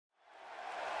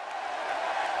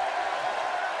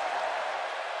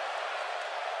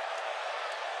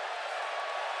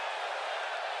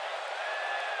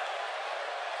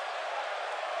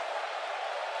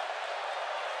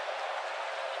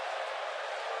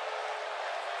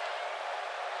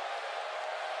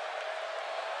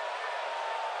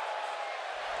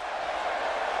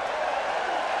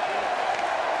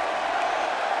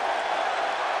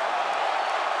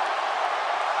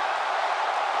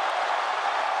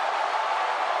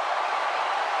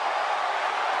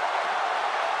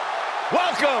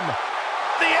welcome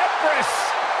the Empress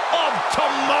of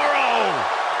Tomorrow.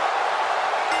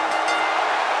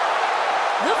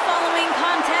 The following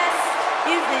contest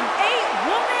is an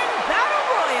 8-woman battle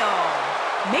royal.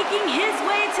 Making his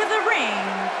way to the ring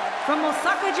from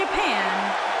Osaka, Japan,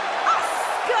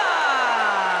 Asuka.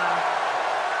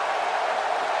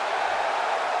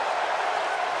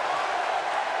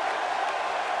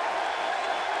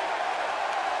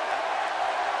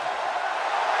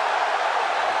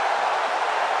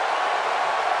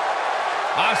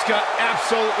 Asuka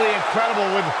absolutely incredible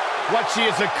with what she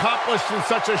has accomplished in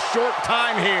such a short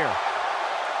time here.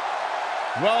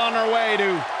 Well on her way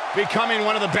to becoming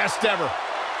one of the best ever.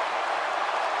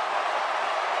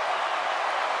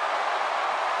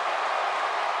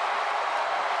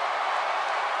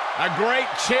 A great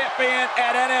champion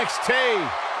at NXT.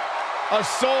 A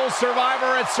sole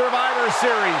survivor at Survivor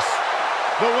Series.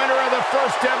 The winner of the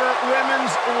first ever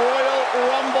Women's Royal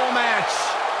Rumble match.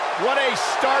 What a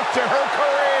start to her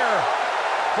career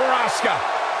for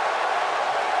Asuka.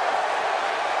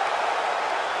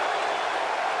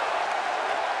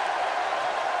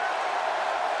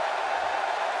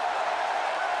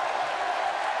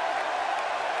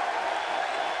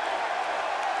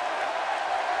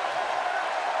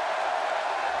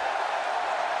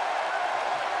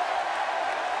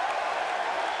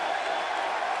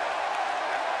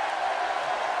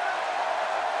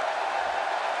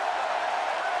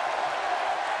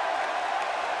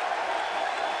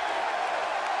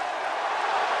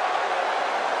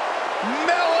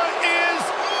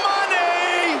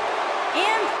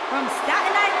 From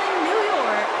Staten Island, New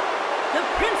York, the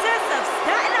Princess of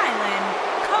Staten Island,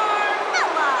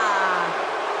 Carmella.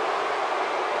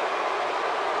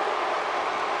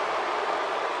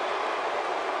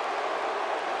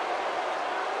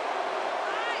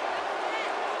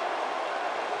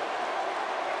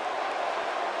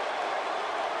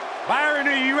 Byron,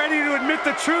 are you ready to admit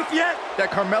the truth yet? That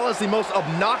Carmella's the most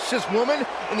obnoxious woman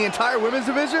in the entire women's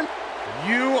division?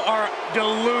 You are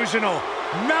delusional.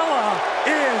 Mella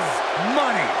is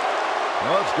money.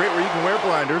 Well, it's great where you can wear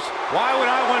blinders. Why would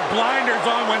I want blinders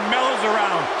on when Mella's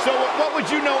around? So what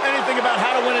would you know anything about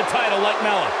how to win a title like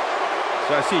Mella?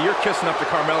 So I see you're kissing up to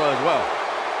Carmella as well.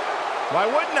 Why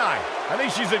wouldn't I? I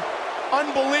think she's an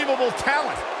unbelievable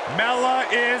talent. Mella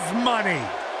is money.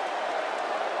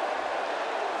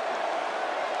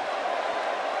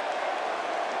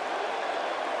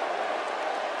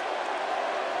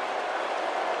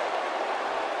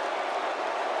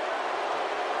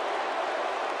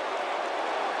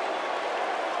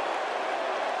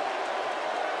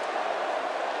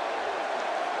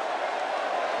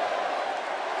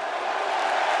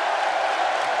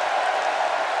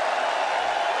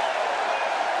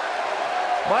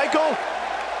 Michael,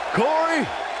 Corey,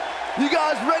 you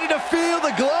guys ready to feel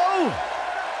the glow?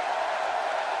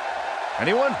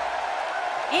 Anyone?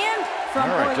 And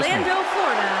from right, Orlando,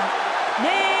 Florida,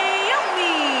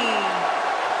 Naomi.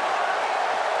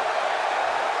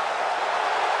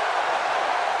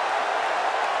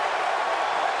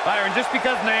 Byron, just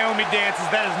because Naomi dances,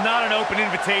 that is not an open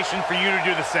invitation for you to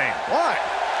do the same. Why?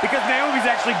 Because Naomi's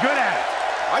actually good at it.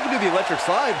 I can do the electric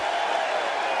slide.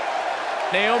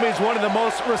 Naomi's one of the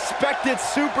most respected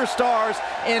superstars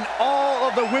in all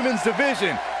of the women's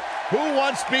division. Who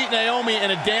once beat Naomi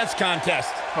in a dance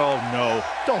contest? Oh, no.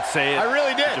 Don't say it. I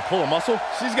really did. Did you pull a muscle?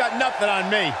 She's got nothing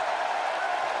on me.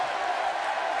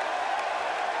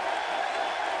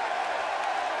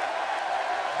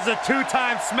 This is a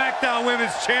 2-time SmackDown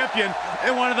Women's Champion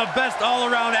and one of the best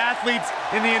all-around athletes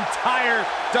in the entire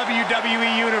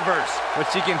WWE Universe.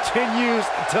 But she continues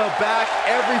to back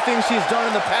everything she's done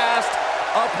in the past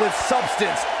up with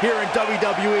substance here in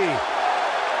WWE.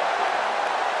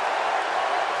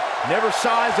 Never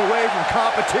shies away from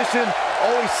competition,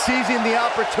 always seizing the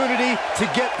opportunity to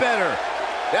get better.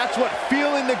 That's what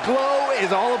feeling the glow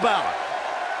is all about.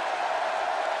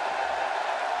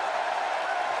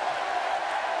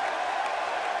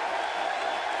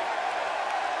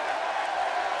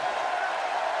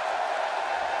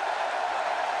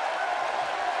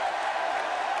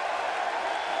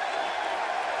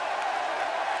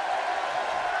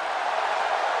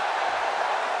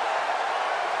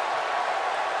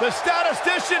 The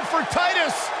statistician for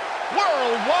Titus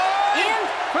Worldwide. And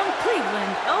from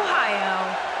Cleveland,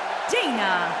 Ohio,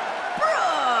 Dana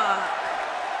Brooke.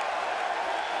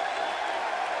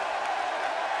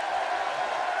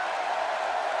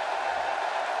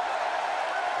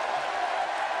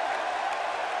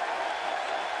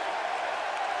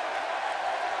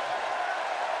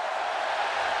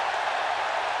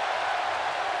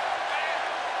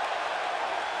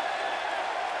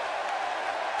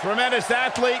 Tremendous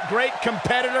athlete, great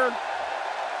competitor.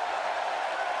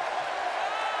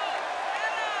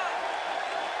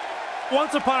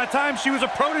 Once upon a time, she was a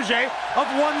protege of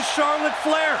one Charlotte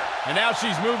Flair. And now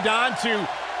she's moved on to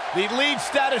the lead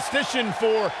statistician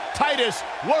for Titus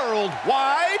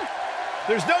Worldwide.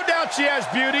 There's no doubt she has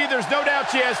beauty, there's no doubt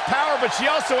she has power, but she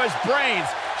also has brains.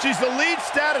 She's the lead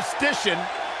statistician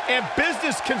and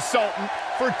business consultant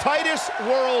for Titus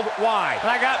Worldwide. And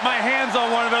I got my hands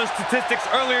on one of those statistics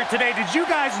earlier today. Did you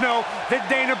guys know that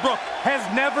Dana Brooke has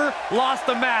never lost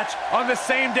a match on the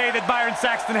same day that Byron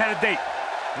Saxton had a date?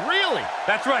 Really?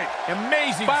 That's right.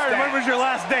 Amazing Byron, stat. when was your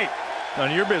last date?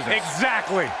 None of your business.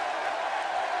 Exactly.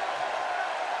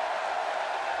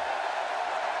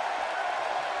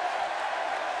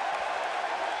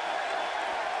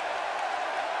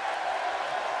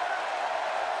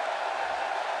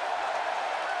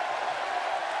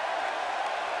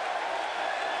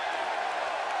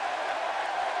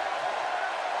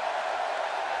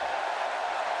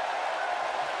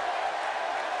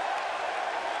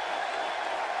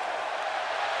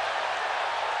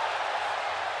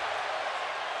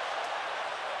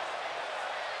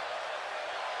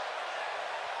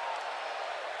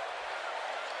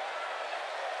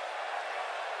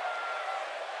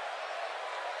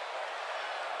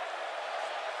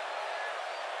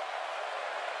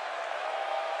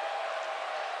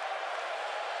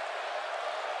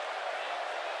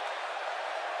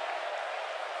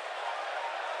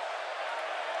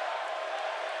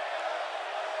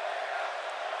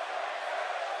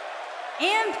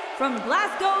 And from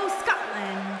Glasgow,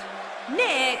 Scotland,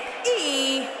 Nick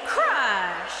E.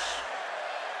 Crush.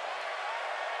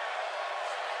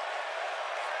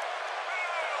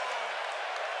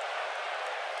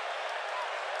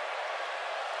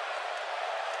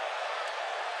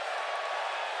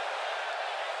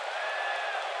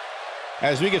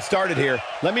 As we get started here,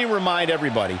 let me remind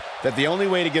everybody that the only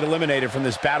way to get eliminated from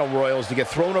this battle royal is to get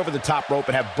thrown over the top rope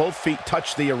and have both feet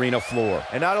touch the arena floor.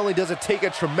 And not only does it take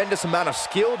a tremendous amount of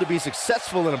skill to be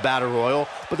successful in a battle royal,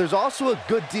 but there's also a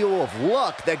good deal of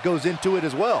luck that goes into it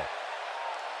as well.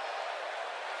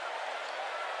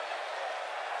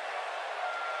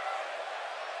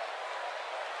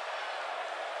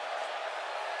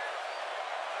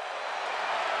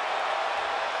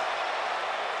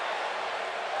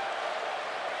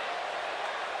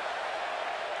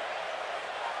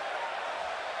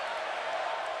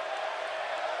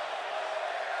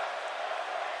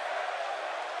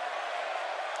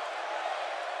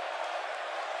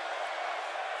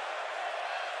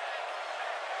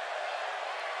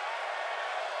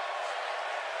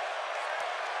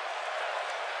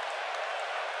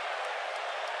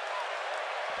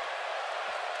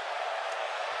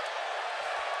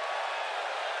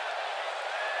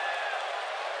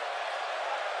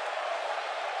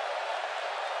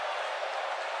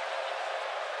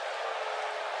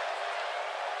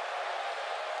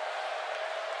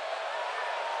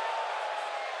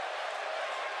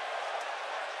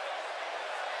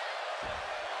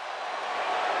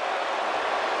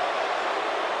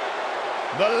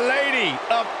 The lady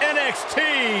of NXT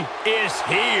is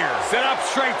here. Sit up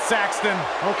straight, Saxton.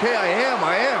 Okay, I am.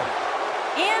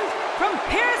 And from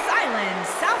Paris Island,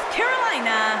 South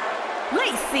Carolina,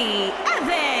 Lacey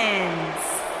Evans.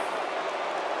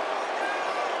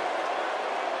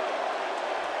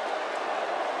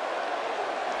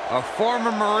 A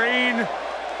former Marine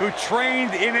who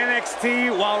trained in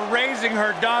NXT while raising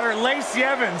her daughter, Lacey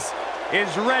Evans,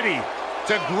 is ready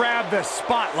to grab the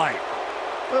spotlight.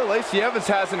 Well, Lacey Evans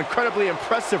has an incredibly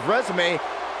impressive resume.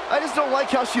 I just don't like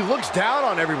how she looks down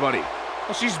on everybody.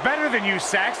 Well, she's better than you,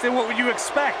 Saxton. What would you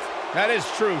expect? That is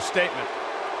true statement.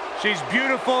 She's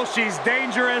beautiful, she's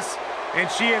dangerous,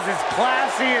 and she is as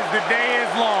classy as the day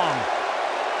is long.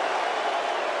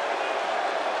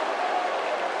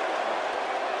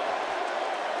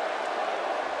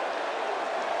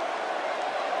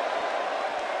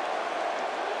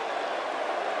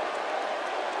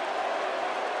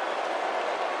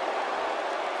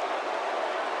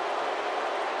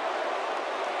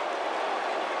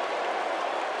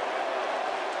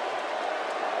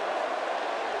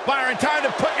 Byron, time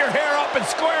to put your hair up and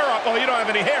square up. Oh, you don't have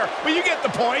any hair, but you get the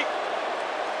point.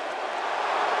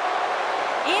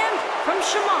 And from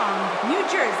Chemung, New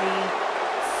Jersey,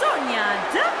 Sonya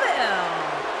Deville.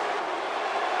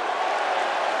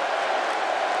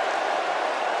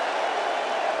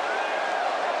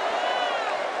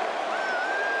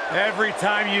 Every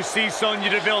time you see Sonya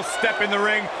Deville step in the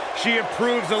ring, she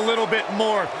improves a little bit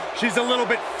more. She's a little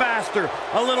bit faster,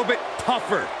 a little bit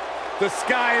tougher. The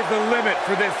sky is the limit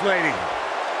for this lady.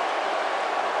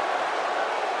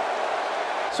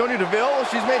 Sonya Deville, well,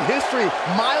 she's made history.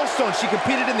 Milestone. She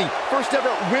competed in the first ever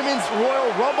Women's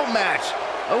Royal Rumble match,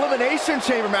 Elimination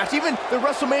Chamber match, even the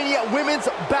WrestleMania Women's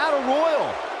Battle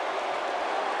Royal.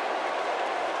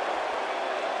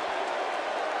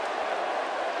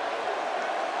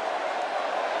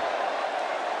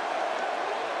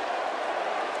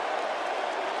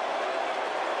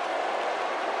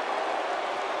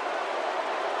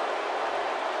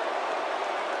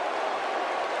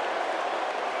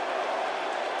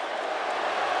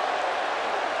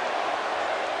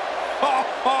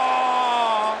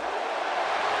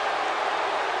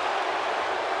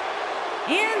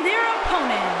 And their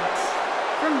opponent,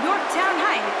 from Yorktown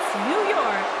Heights, New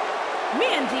York,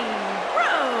 Mandy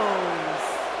Rose.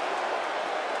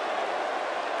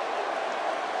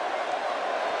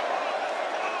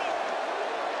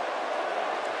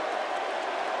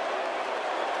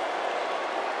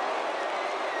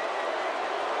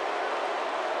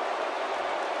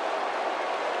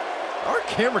 Our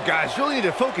camera guys really need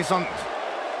to focus on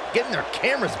getting their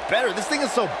cameras better. This thing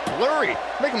is so blurry,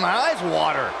 making my eyes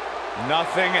water.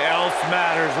 Nothing else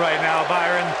matters right now,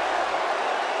 Byron.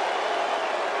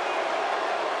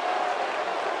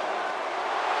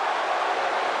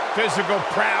 Physical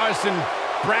prowess and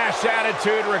brash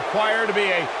attitude required to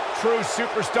be a true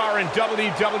superstar in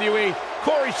WWE.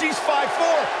 Corey, she's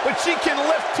 5'4", but she can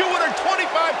lift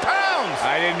 225 pounds.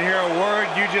 I didn't hear a word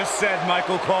you just said,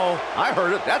 Michael Cole. I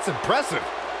heard it. That's impressive.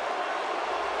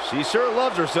 She sure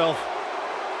loves herself.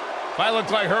 If I looked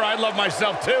like her, I'd love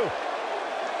myself too.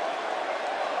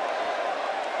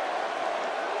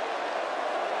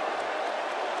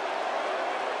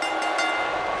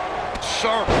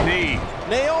 Sharp knee.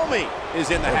 Naomi is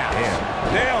in the house.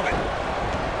 Man. Nailed it.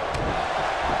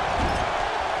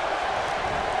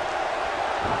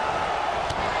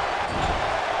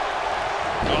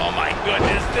 Oh my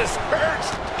goodness, this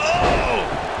hurts. Oh!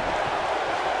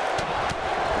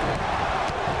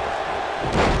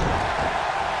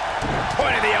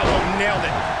 Point of the elbow, nailed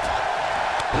it.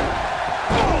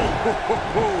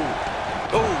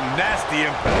 Oh, nasty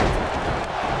impact.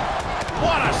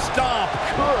 What a stomp.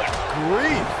 Good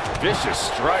grief. Vicious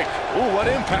strike. Ooh, what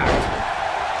impact.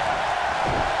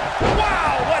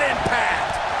 Wow, what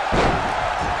impact.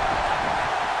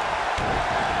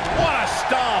 What a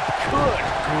stomp. Good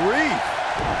grief.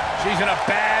 She's in a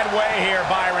bad way here,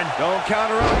 Byron. Don't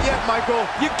count her out yet, Michael.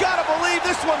 You gotta believe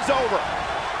this one's over.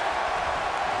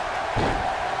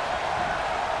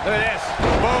 Look at this.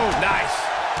 Boom, nice.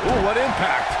 Ooh, what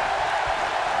impact.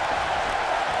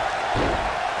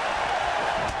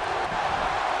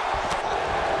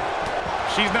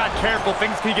 She's not careful.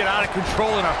 Things can get out of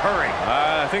control in a hurry.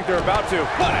 I think they're about to.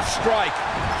 What a strike.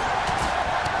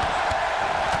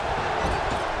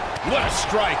 What a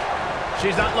strike.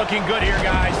 She's not looking good here,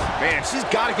 guys. Man, she's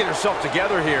got to get herself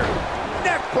together here.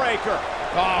 Neck breaker.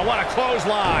 Oh, what a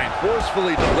clothesline.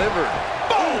 Forcefully delivered.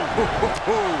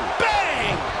 Boom.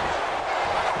 Bang.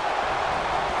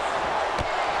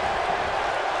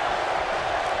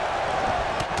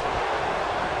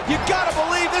 You gotta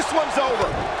believe this one's over.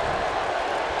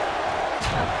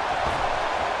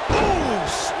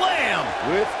 Slam!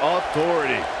 With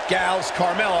authority. Gals,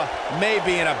 Carmella may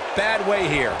be in a bad way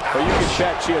here. But you can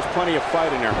bet she has plenty of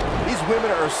fight in her. These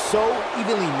women are so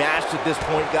evenly matched at this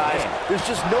point, guys. There's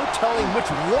just no telling which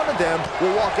one of them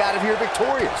will walk out of here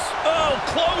victorious. Oh,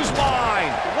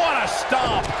 clothesline! What a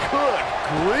stomp! Good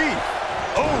grief.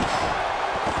 Oof.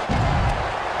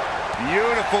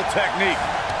 Beautiful technique.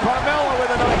 Carmella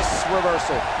with a nice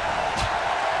reversal.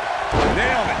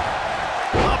 Nailed it.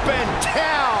 Up and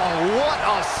down. What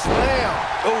a slam.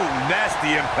 Oh,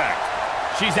 nasty impact.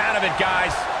 She's out of it,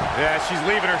 guys. Yeah, she's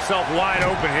leaving herself wide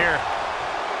open here.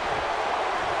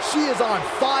 She is on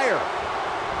fire.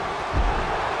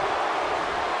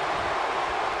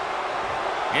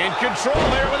 In control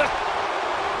here with a...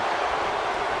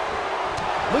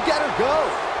 Look at her go.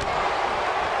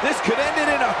 This could end it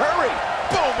in a hurry.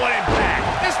 Boom, what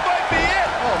impact. This might be it.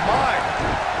 Oh, my.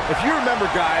 If you remember,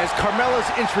 guys,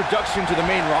 Carmella's introduction to the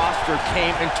main roster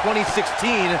came in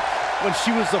 2016 when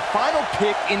she was the final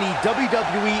pick in the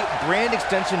WWE brand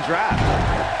extension draft.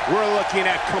 We're looking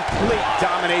at complete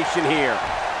domination here.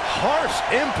 Harsh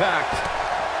impact.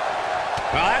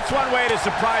 Well, that's one way to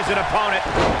surprise an opponent.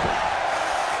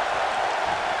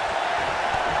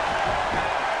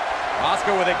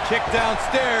 Asuka with a kick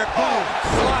downstairs. Boom!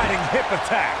 Sliding hip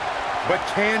attack. But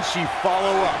can she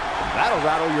follow up? That'll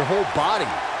rattle your whole body.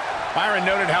 Byron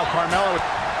noted how Carmella...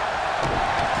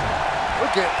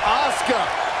 Look at Asuka.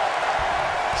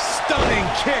 Stunning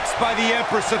kicks by the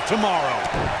Empress of Tomorrow.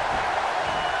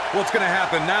 What's going to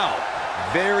happen now?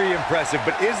 Very impressive,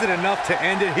 but is it enough to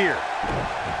end it here?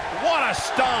 What a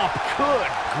stomp. Good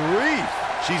grief.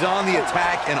 She's on the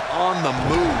attack and on the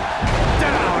move.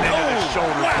 Down into the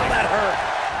shoulder. Wow, that hurt.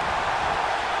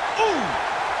 Ooh.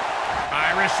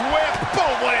 Irish whip.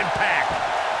 Boom, what impact.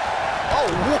 Oh,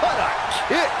 what a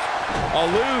kick.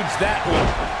 Eludes that one.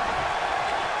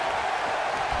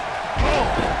 Oh,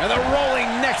 and the rolling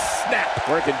neck snap.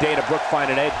 Where can Dana Brooke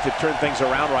find an edge to turn things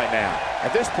around right now?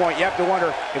 At this point, you have to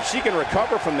wonder if she can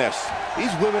recover from this.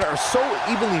 These women are so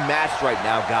evenly matched right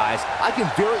now, guys. I can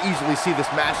very easily see this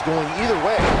match going either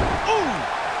way. Ooh.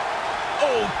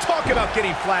 Oh, talk about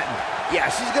getting flattened. Yeah,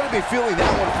 she's going to be feeling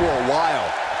that one for a while.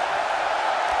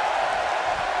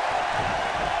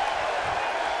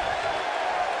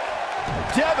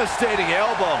 Devastating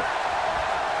elbow.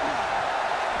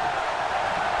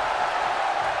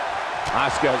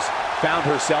 Asuka's found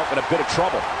herself in a bit of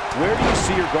trouble. Where do you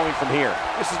see her going from here?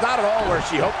 This is not at all where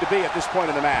she hoped to be at this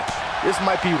point in the match. This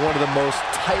might be one of the most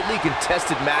tightly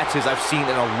contested matches I've seen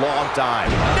in a long time.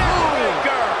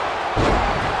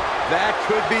 That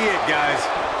could be it, guys.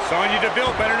 Sonya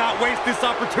Deville better not waste this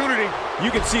opportunity.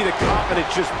 You can see the confidence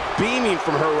just beaming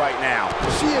from her right now.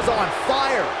 She is on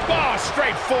fire. Oh,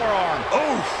 straight forearm.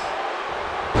 Oof.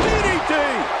 DDT.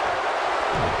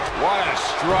 What a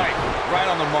strike. Right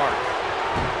on the mark.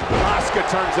 Asuka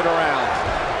turns it around.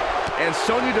 And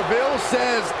Sonya Deville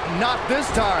says, not this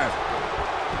time.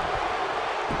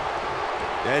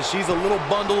 And she's a little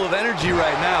bundle of energy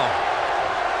right now.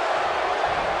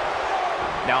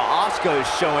 Now Asuka is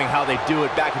showing how they do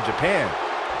it back in Japan.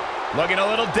 Looking a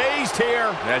little dazed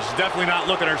here. Yeah, she's definitely not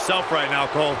looking herself right now,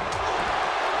 Cole.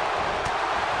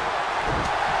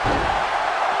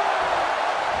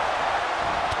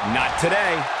 Not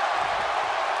today.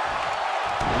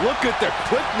 Look at the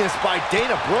quickness by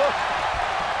Dana Brooke.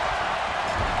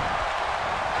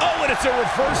 Oh, and it's a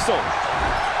reversal.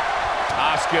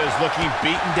 Asuka is looking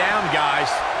beaten down, guys.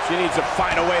 She needs to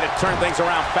find a way to turn things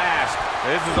around fast.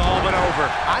 This is all but over.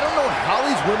 I don't know how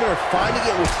these women are finding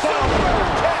it with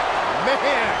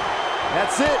man.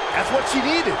 That's it. That's what she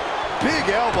needed. Big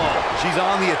elbow. She's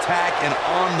on the attack and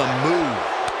on the move.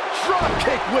 Drop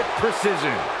kick with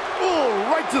precision. Oh,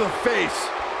 right to the face.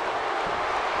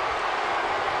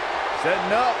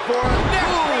 Setting up for a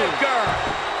neckbreaker.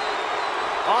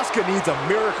 Asuka needs a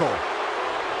miracle.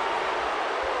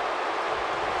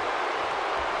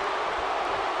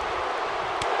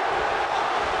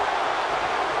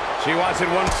 She wants it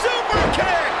one. Super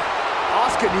kick.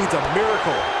 Asuka needs a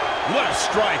miracle. What a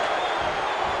strike.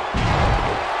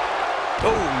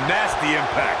 Oh, nasty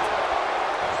impact.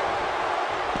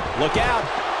 Look out.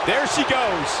 There she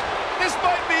goes. This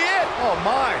might be it. Oh,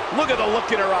 my. Look at the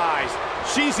look in her eyes.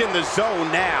 She's in the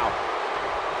zone now.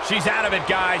 She's out of it,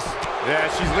 guys. Yeah,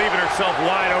 she's leaving herself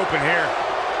wide open here.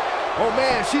 Oh,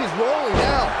 man, she's rolling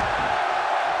now.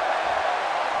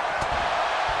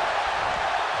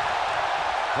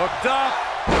 Hooked up.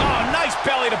 Oh, nice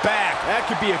belly to back. That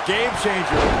could be a game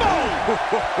changer.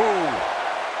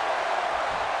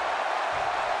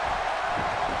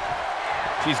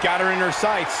 She's got her in her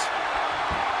sights.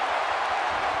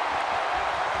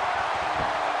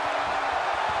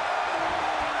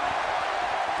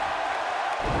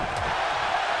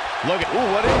 Look at, ooh,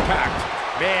 what impact.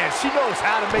 Man, she knows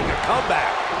how to make a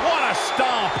comeback. What a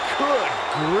stomp. Good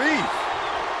grief.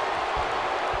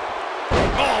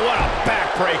 Oh, what a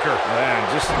backbreaker. Man,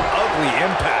 just an ugly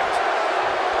impact.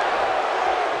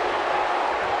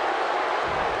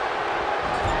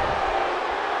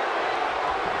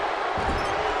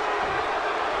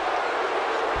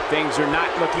 Things are not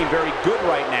looking very good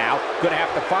right now. Gonna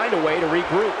have to find a way to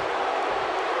regroup.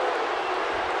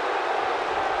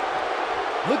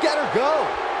 Look at her go.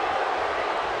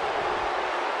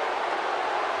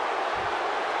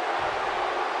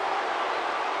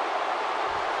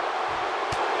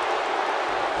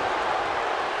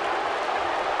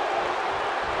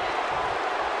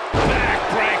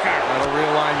 Backbreaker. That'll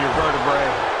realign your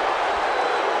vertebrae.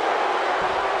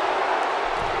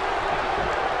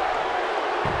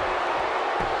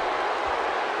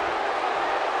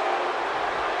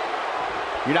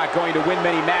 You're not going to win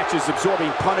many matches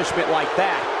absorbing punishment like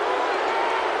that.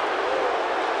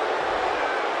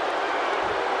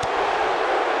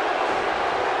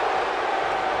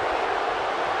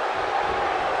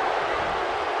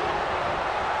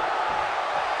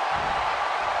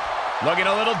 Looking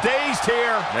a little dazed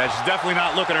here. Yeah, she's definitely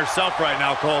not looking herself right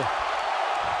now, Cole.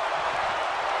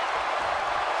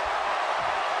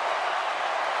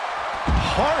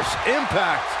 Harsh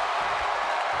impact.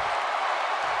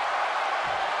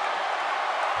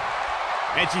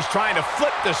 And she's trying to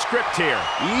flip the script here.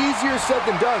 Easier said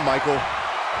than done, Michael.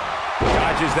 Got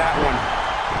dodges that one.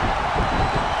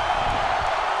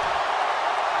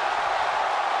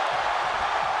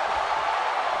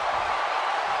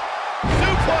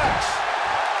 Suplex!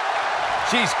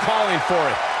 She's calling for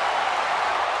it.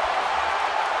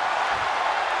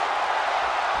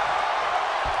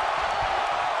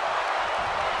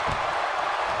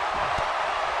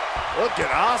 Look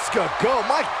at Asuka go,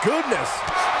 my goodness.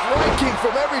 Striking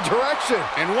from every direction.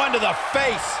 And one to the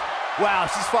face. Wow,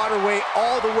 she's fought her way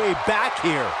all the way back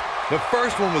here. The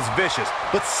first one was vicious,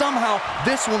 but somehow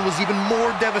this one was even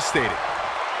more devastating.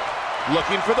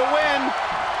 Looking for the win.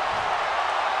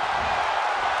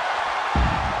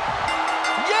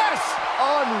 Yes!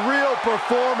 Unreal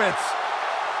performance.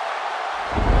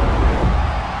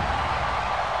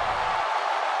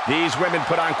 These women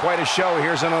put on quite a show.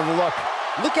 Here's another look.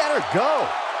 Look at her go.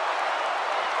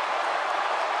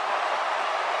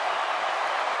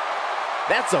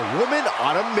 That's a woman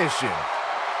on a mission.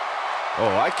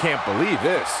 Oh, I can't believe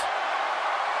this.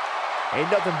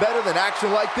 Ain't nothing better than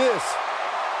action like this.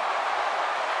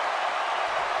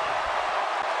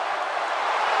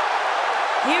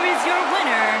 Here is your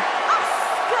winner,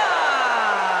 Asuka!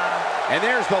 And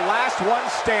there's the last one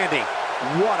standing.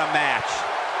 What a match.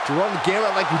 To run the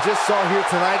gamut like we just saw here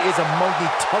tonight is among the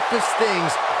toughest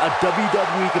things a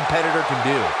WWE competitor can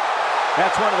do.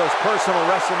 That's one of those personal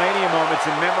WrestleMania moments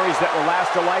and memories that will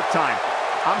last a lifetime.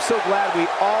 I'm so glad we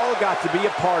all got to be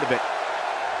a part of it.